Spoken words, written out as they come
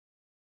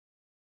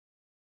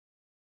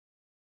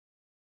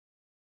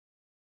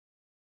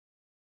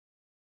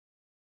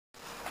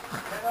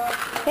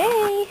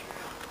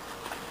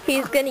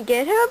He's gonna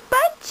get her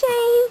butt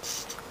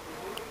changed.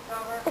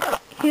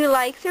 Who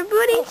likes her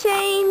booty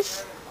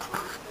changed?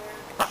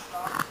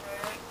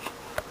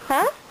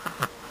 Huh?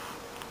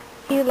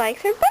 Who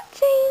likes her butt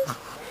changed?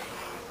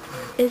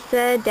 It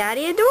said,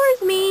 Daddy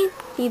adores me.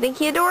 Do you think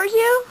he adores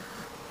you?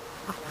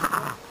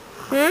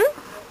 Hmm?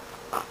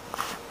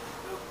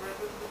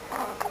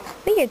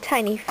 Look at your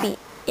tiny feet.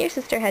 Your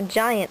sister had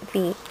giant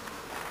feet.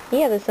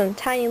 You have some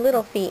tiny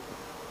little feet.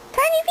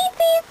 Tiny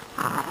feetsies!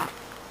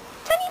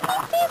 Tiny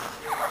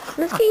feetsies!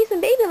 Let's get you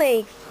some baby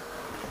legs.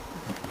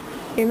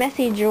 Your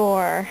messy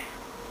drawer.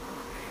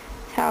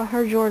 That's how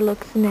her drawer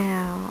looks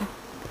now.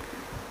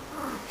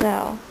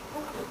 So,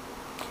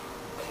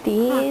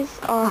 these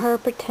are her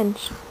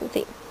potential. Let's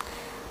see.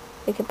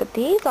 We can put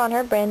these on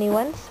her, brand new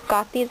ones.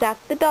 Got these at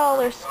the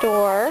dollar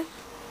store.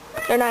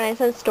 Or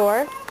 99-cent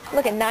store.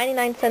 Look at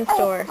 99-cent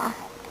store.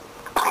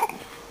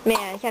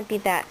 Man, I can't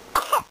beat that.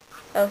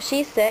 Oh,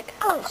 she's sick.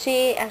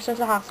 She actually went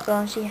to the hospital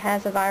and she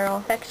has a viral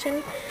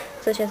infection,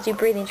 so she has to do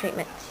breathing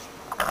treatments.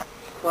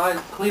 Clyde,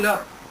 clean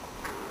up.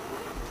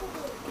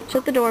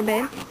 Shut the door,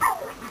 babe.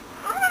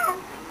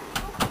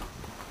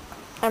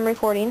 I'm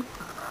recording.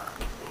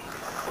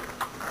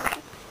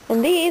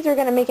 And these we're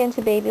going to make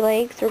into baby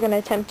legs. We're going to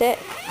attempt it.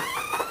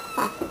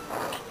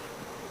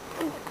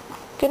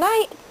 Good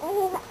night.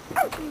 No,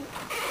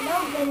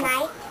 good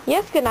night.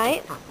 Yes, good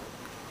night.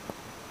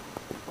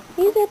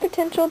 These are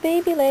potential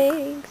baby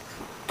legs.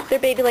 They're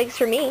baby legs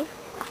for me.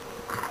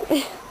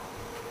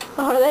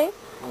 Are they?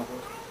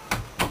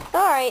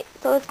 Alright,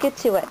 so let's get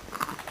to it.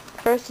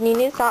 First, you need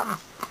new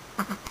socks.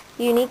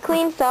 You need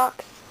clean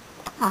socks.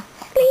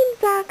 Clean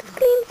socks,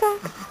 clean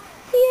socks.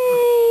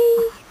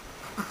 Yay!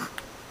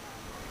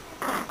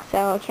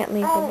 So I can't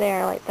leave them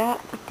there like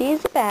that. Put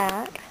these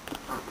back.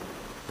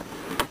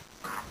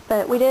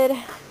 But we did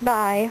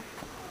buy,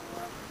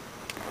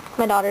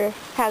 my daughter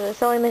has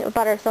a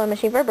bought her a sewing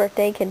machine for her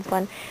birthday, kids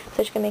fun,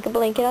 so she can make a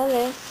blanket out of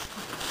this.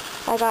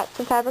 I got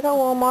some fabric at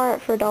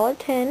Walmart for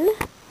 $1.10,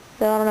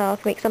 so I don't know, I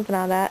can make something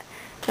out of that,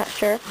 not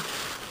sure.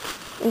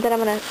 And then I'm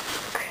going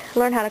to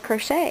learn how to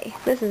crochet.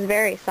 This is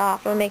very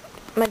soft. I'm going to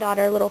make my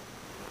daughter a little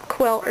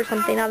quilt or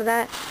something out of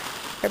that,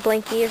 or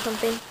blankie or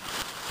something.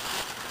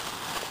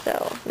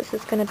 So this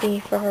is going to be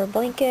for her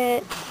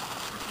blanket.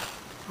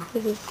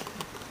 This is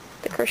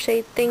the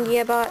crochet thingy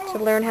I bought to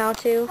learn how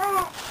to.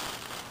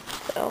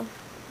 So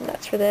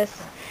that's for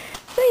this.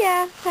 So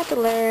yeah, I have to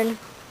learn.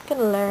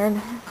 Gonna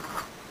learn.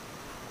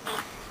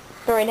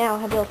 But right now I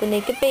have to be able to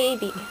make a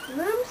baby.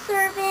 Room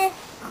service.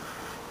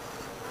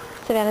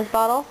 Savannah's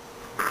bottle?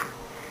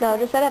 No,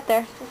 just set up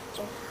there.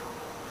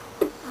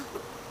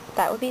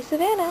 That would be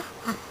Savannah.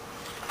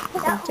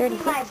 That would be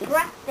my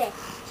breakfast.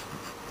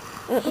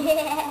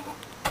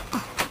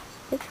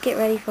 Let's get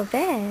ready for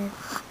bed.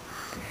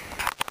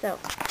 So,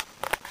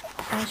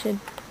 I should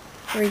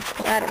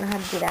I don't know how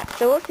to do that.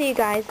 So we'll see you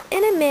guys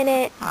in a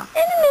minute. In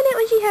a minute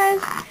when she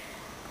has, I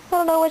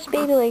don't know which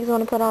baby legs I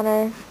want to put on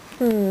her.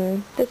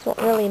 This won't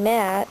really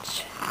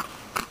match.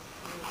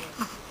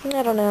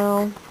 I don't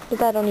know.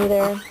 Because I don't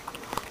either.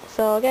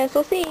 So I guess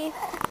we'll see.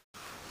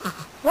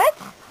 What?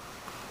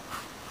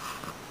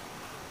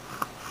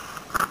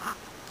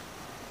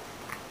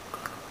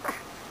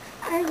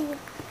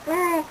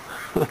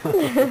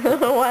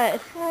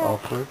 What?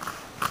 Awkward.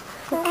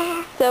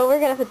 So we're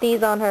going to put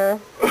these on her.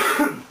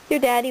 Your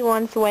daddy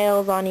wants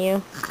whales on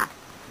you.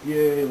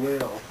 Yay,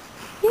 whale.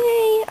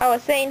 Yay! I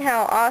was saying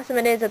how awesome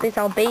it is that they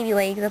sell baby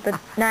legs at the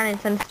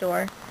 99-cent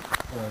store.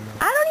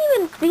 I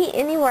don't even see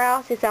anywhere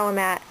else they sell them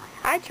at.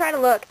 I try to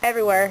look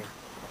everywhere.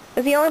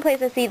 It's the only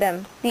place I see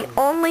them. The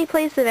only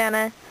place,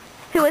 Savannah.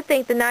 Who would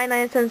think the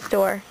 99-cent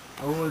store?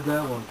 What was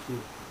that one,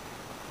 too?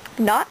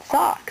 Not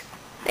socks.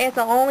 It's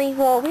the only,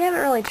 well, we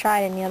haven't really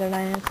tried any other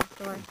 99-cent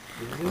store.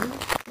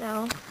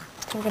 No.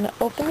 So we're going to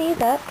open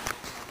these up.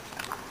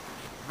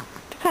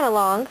 They're kind of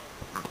long.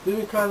 Did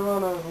we try to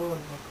run out of one?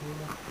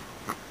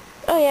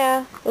 Oh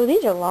yeah. Oh,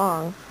 these are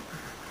long.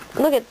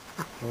 Look at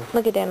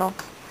Daniel.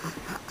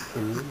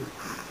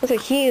 Those are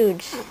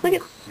huge. Look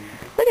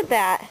at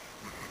that.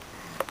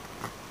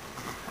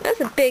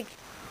 That's a big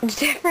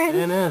difference.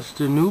 And that's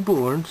the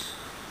newborns.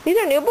 These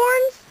are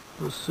newborns?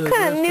 What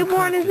kind of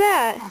newborn is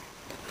that?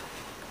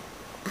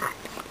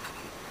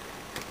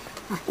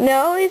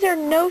 No, these are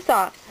no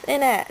socks.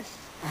 NS.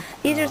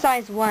 These are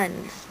size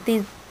 1s.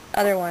 These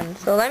other ones.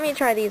 So let me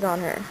try these on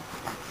her.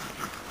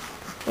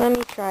 Let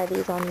me try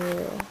these on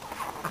you.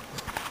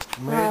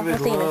 We'll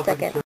see in a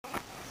second.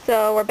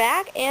 So we're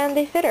back and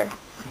they fit her.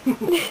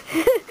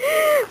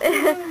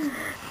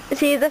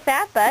 She's a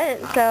fat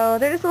butt, so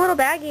they're just a little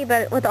baggy,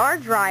 but with our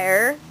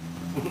dryer,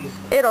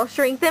 it'll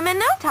shrink them in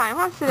no time,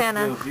 huh,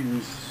 Savannah?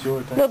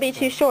 They'll be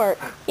too short.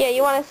 Yeah,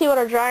 you want to see what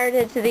our dryer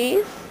did to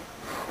these?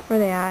 Where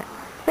are they at?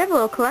 We have a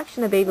little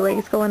collection of baby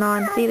legs going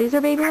on. See, these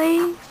are baby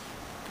legs.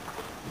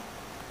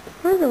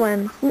 Where's the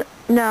ones?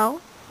 No.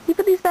 You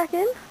put these back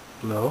in?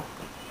 No.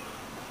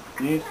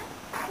 These?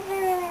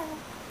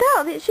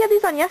 No, she had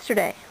these on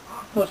yesterday.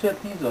 Oh, she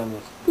had these on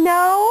this.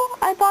 No,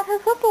 I bought her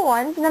football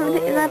ones, and,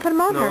 and I put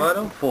them on her. No, I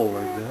don't fold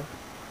like that.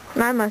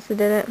 I must have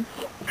did it.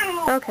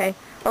 Okay,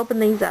 open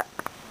these up.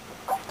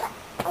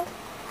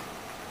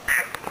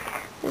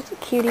 There's a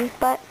cutie's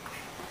butt.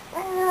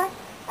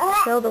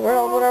 Show the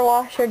world what our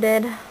washer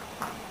did.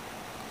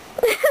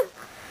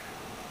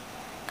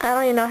 I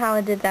don't even know how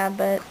it did that,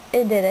 but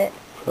it did it.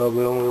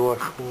 Probably only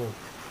washed one.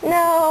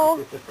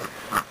 No!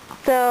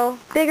 So,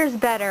 bigger's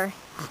better.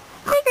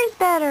 Bigger's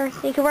better.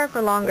 You can work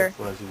for longer. That's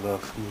why she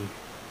loves me.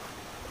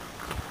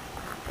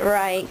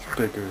 Right.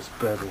 Bigger is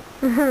better.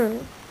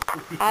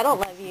 I don't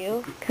love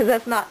you, because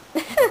that's not...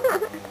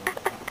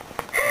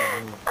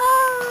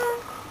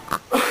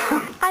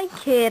 I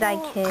kid.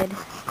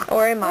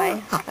 Or am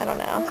I? I don't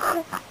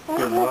know.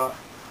 Good luck.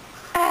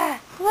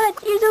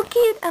 What? You're so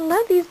cute. I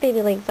love these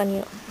baby legs on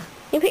you.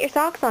 You put your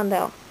socks on,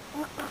 though.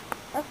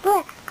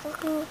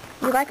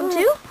 You like them,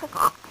 too?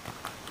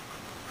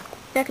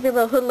 That could be a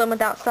little hoodlum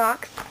without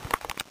socks.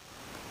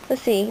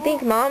 Let's see. You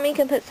think Mommy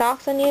can put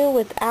socks on you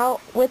with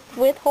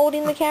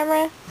holding the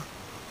camera?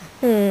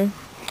 I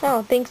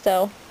don't think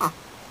so. I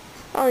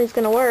don't think it's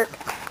gonna work.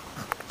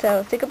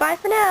 So, say goodbye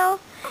for now.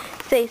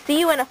 Say, see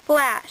you in a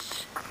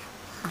flash.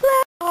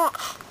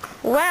 Flash.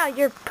 Wow,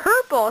 you're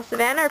purple,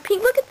 Savannah, or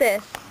pink. Look at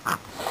this.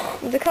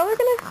 Is the color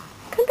gonna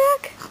come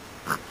back?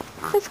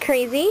 That's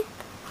crazy.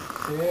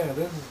 Yeah,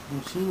 this is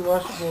machine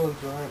washable and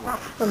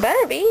dryable. Well,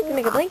 better be to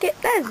make a blanket.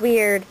 That is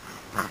weird.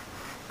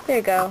 There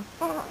you go.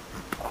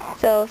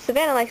 So,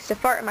 Savannah likes to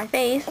fart in my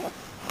face.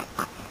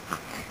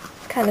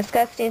 It's kind of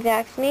disgusting if you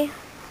ask me.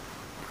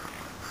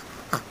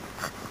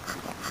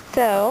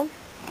 So,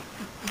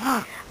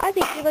 I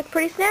think she looks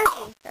pretty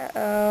snazzy.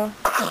 Uh-oh.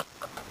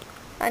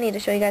 I need to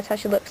show you guys how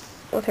she looks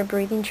with her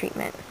breathing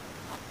treatment.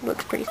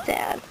 Looks pretty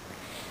sad.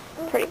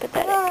 Pretty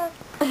pathetic.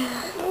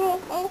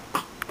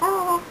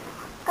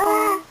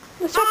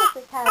 Let's try to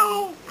put this hat on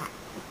you.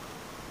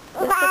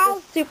 Let's put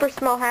this super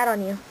small hat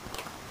on you.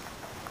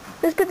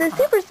 Let's put this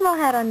super small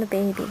hat on the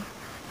baby.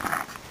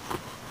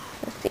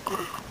 Let's see.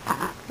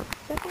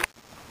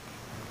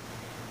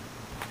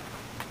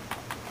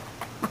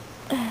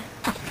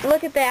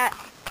 Look at that.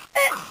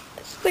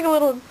 She's like a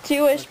little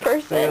Jewish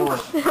person.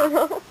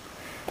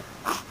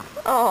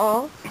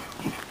 Aw.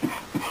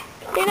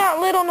 You're not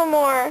little no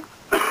more.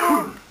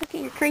 Look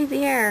at your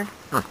crazy hair.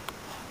 What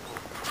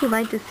you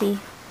like to see?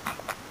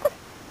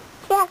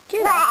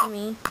 Get off of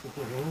me.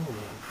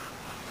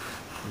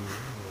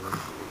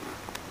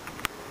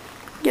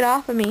 Get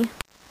off of me.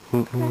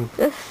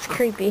 This is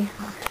creepy.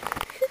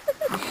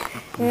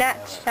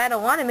 I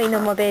don't want to make no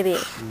more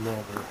babies.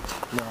 Never.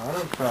 No, I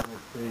don't try to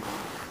make babies.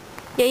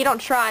 Yeah, you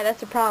don't try. That's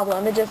the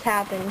problem. It just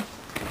happens.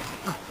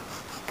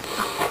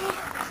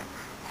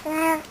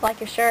 Like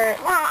your shirt.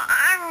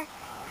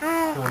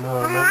 Oh,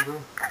 no,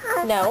 remember?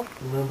 No.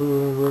 Remember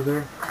when we were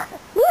there?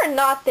 We were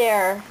not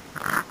there.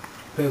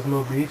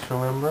 Pismo Beach,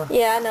 remember?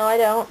 Yeah, no, I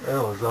don't.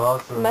 That was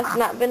awesome. Must have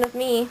not been with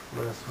me.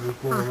 Last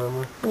weekend,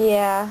 remember?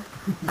 Yeah.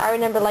 I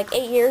remember like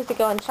 8 years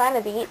ago in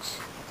China Beach.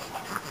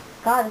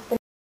 God, it's been